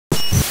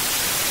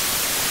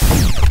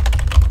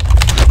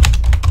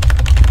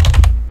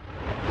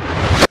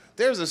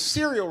there's a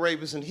serial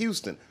rapist in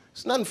Houston.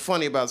 There's nothing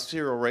funny about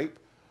serial rape,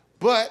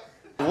 but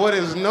what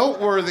is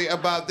noteworthy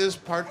about this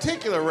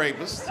particular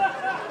rapist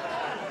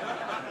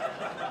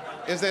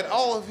is that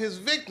all of his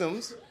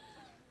victims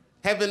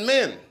have been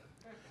men.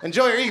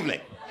 Enjoy your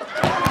evening.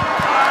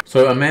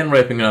 So a man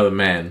raping another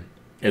man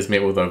is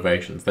met with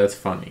ovations. That's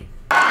funny.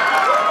 I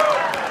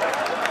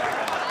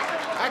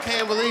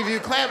can't believe you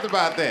clapped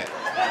about that.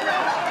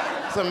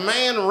 It's a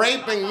man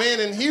raping men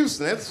in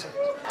Houston. That's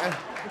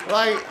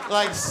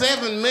like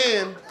 7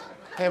 men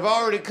have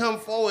already come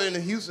forward in the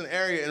Houston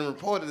area and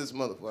reported this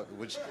motherfucker,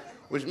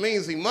 which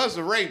means he must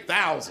have raped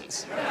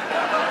thousands.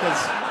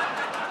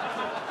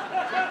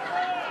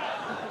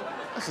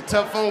 That's a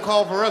tough phone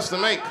call for us to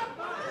make.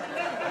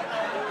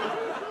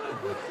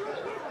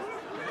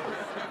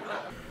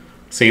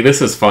 See,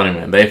 this is funny,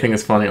 man. They think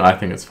it's funny, I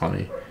think it's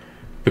funny.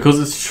 Because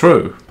it's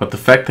true, but the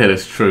fact that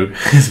it's true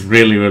is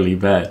really, really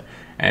bad.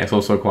 And it's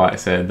also quite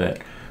sad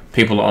that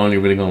people are only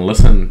really going to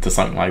listen to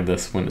something like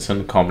this when it's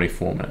in a comedy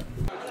format.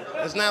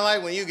 It's not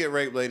like when you get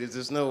raped, ladies.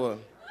 There's no...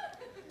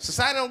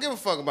 society don't give a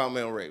fuck about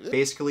male rape.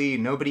 Basically,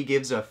 nobody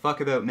gives a fuck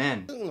about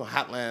men. There's no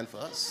hotline for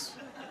us.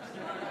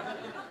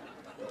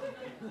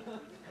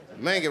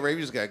 Man get raped,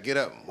 you just gotta get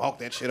up and walk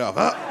that shit off.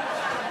 Huh?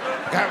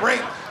 Got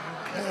raped.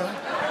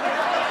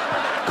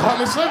 Caught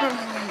me slipping.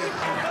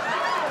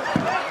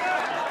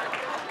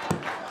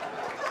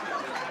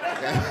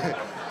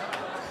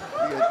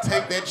 You gotta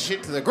take that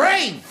shit to the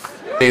grave.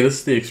 Hey, this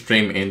is the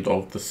extreme end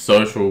of the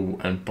social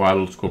and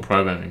biological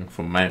programming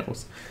for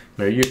males.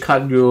 You know, you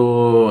cut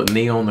your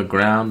knee on the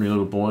ground, you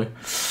little boy.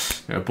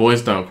 You know,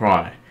 boys don't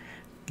cry.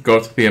 You go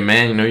to be a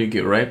man, you know, you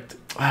get raped.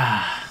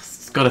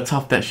 It's gotta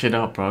tough that shit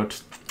out, bro.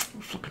 Just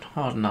fucking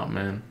harden up,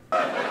 man.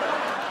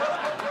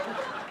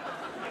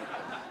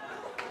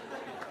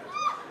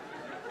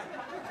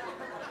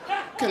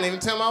 Couldn't even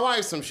tell my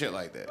wife some shit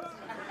like that.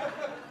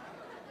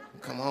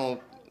 Come home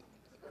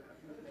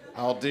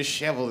all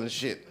disheveled and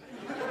shit.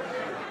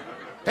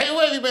 Hey,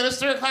 where have you been? It's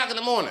 3 o'clock in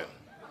the morning.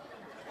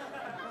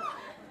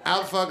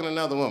 Out fucking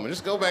another woman.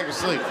 Just go back to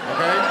sleep,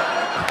 okay?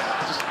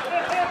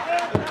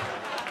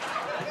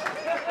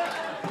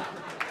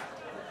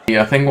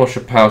 Yeah, I think what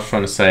Chapelle's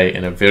trying to say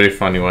in a very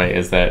funny way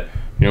is that,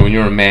 you know, when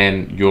you're a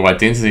man, your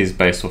identity is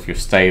based off your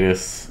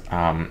status,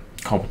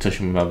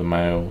 competition with other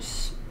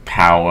males,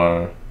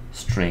 power,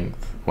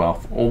 strength,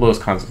 wealth, all those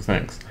kinds of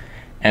things.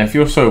 And if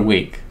you're so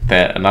weak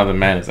that another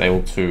man is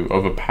able to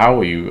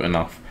overpower you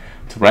enough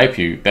to rape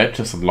you, that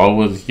just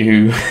lowers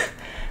you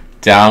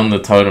down the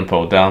totem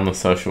pole, down the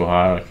social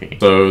hierarchy.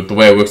 So the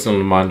way it works on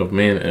the mind of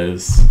men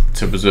is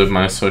to preserve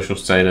my social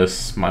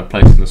status, my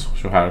place in the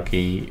social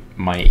hierarchy,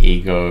 my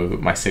ego,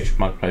 my sexual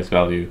marketplace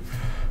value.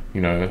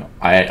 You know,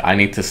 I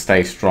need to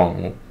stay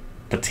strong, or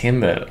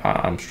pretend that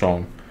I'm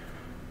strong.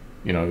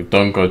 You know,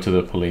 don't go to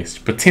the police.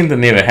 Pretend it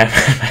never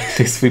happened.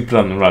 Basically, sweep it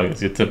under the rug.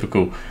 It's your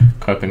typical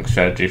coping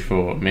strategy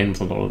for men with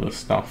a lot of this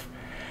stuff.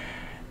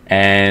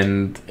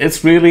 And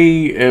it's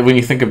really, when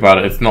you think about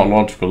it, it's not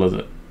logical, is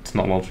it? It's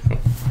not logical.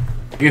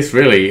 I guess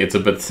really, it's a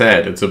bit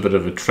sad. It's a bit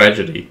of a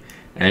tragedy.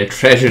 And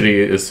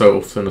tragedy is so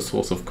often a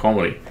source of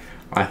comedy.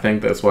 I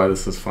think that's why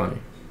this is funny.